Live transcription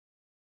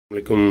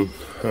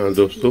वालेकुम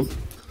दोस्तों,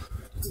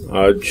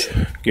 आज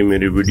की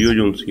मेरी वीडियो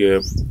जो उनसी है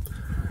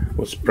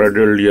वो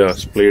स्प्रेडल्ड या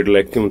स्प्लेड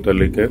लेग के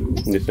मुतालिक है।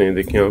 जिसमें ये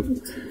देखें आप,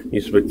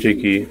 इस बच्चे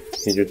की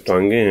ये जो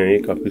टांगे हैं ये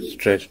काफ़ी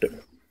स्ट्रेच्ड है।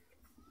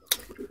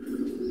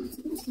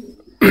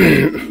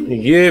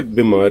 ये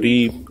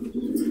बीमारी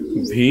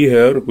भी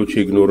है और कुछ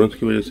इग्नोरेंस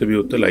की वजह से भी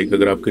होता है। लाइक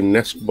अगर आपके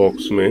नेस्ट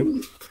बॉक्स में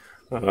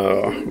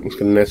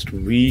उसका नेस्ट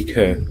वीक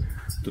है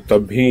तो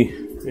तब भी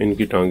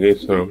इनकी टांगे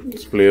इस तरह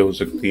स्प्ले हो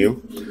सकती है।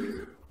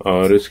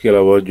 और इसके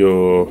अलावा जो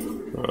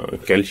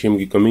कैल्शियम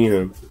की कमी है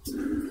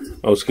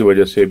उसकी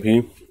वजह से भी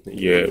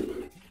ये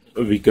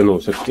वीकन हो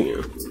सकती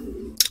हैं।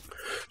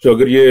 तो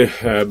अगर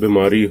ये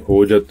बीमारी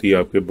हो जाती है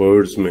आपके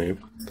बर्ड्स में,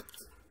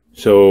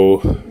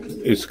 सो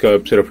इसका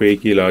सिर्फ एक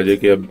ही इलाज है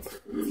कि अब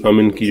हम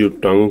इनकी जो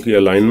टांगों की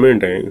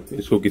अलाइनमेंट है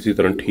इसको किसी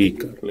तरह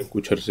ठीक कर लें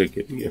कुछ अरसे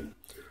के लिए।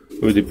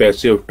 With the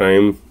passage of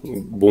time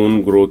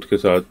bone growth के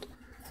साथ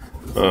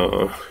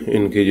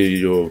इनके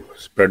जो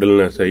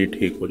स्प्रेडलनेस है ये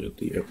ठीक हो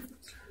जाती है।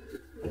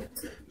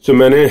 सो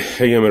मैंने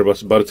ये मेरे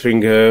पास बर्थ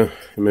रिंग है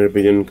मेरे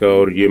पिजन का,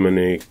 और ये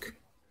मैंने एक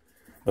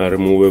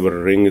रिमूवेबल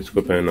रिंग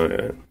इसको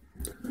पहनाया है।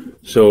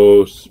 सो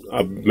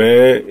अब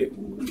मैं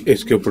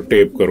इसके ऊपर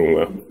टेप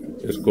करूँगा,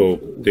 इसको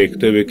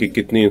देखते हुए कि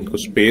कितनी इसको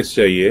स्पेस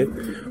चाहिए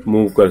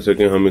मूव कर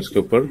सकें, हम इसके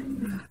ऊपर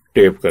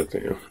टेप करते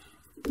हैं।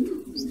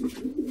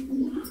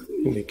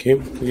 देखिए,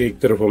 ये एक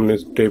तरफ हमने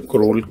इस टेप को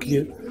रोल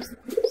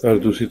किया और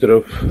दूसरी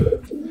तरफ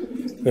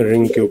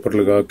रिंग के ऊपर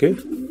लगा के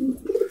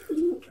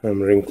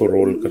हम रिंग को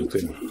रोल करते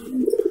हैं।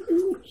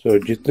 सो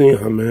जितनी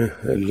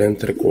हमें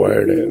लेंथ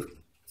रिक्वायर्ड है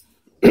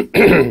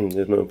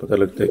जिसमें पता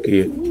लगता है कि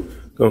ये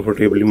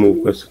कंफर्टेबली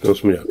मूव कर सकते हैं,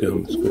 उसमें जाके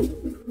हम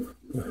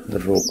इसको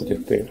रोक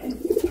देते हैं।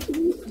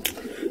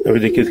 अभी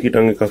देखिए इसकी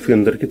टांगें काफ़ी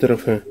अंदर की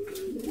तरफ हैं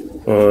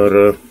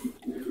और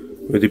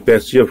with the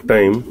passage of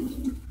time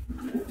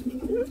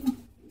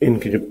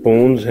इनके जो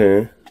बोन्स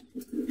हैं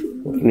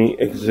अपनी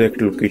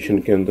एग्जैक्ट लोकेशन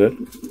के अंदर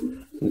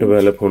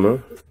डेवलप होना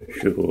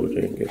शुरू हो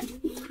जाएंगे।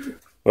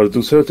 और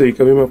दूसरा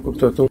तरीका भी मैं आपको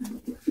बताता हूँ।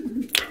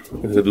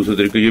 दूसरा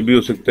तरीका ये भी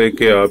हो सकता है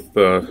कि आप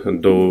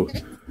दो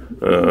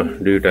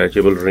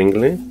डिटैचेबल रिंग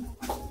लें,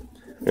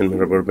 इनमें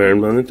रबर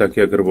बैंड बांधें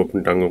ताकि अगर वो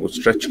अपनी टांगों को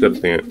स्ट्रेच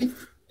करते हैं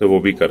तो वो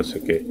भी कर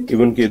सके।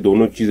 इवन कि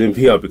दोनों चीज़ें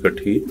भी आप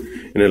इकट्ठी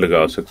इन्हें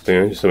लगा सकते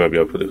हैं, जिससे मैं अभी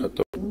आपको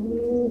दिखाता हूँ।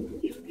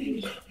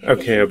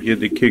 ओके, अब ये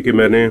देखिए कि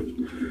मैंने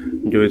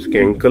जो इसके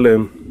एंकल है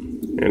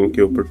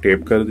इनके ऊपर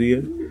टेप कर दिया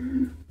है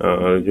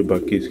और जो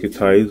बाकी इसकी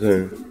थाइज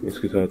हैं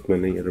इसके साथ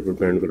मैंने ये रबर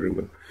बैंड कर रही।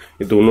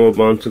 ये दोनों आप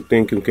बांध सकते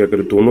हैं क्योंकि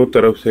अगर दोनों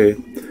तरफ से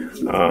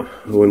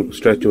वो इनको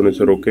स्ट्रेच होने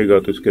से रोकेगा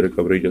तो इसकी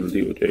रिकवरी जल्दी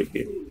हो जाएगी।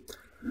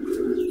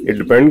 ये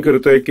डिपेंड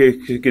करता है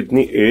कि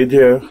कितनी एज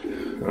है,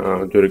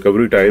 जो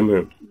रिकवरी टाइम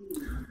है।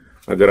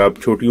 अगर आप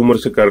छोटी उम्र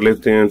से कर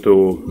लेते हैं तो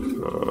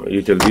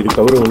ये जल्दी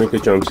रिकवर होने के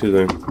चांसेस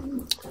हैं,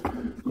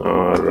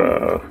 और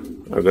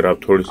अगर आप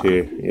थोड़ी सी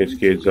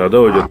इसकी एज ज़्यादा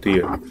हो जाती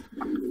है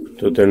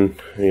तो देन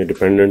ये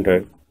डिपेंडेंट है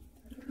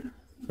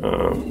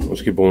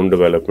उसकी बोन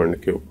डेवलपमेंट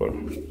के ऊपर।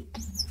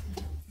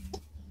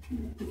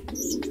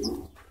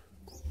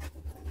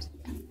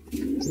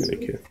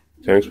 देखिए,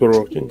 थैंक्स फॉर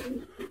वॉचिंग,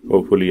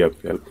 होपफुली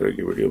आपकी हेल्प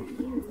करेगी video.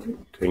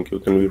 Thank you.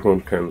 Tanveer from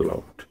टैंज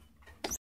loft.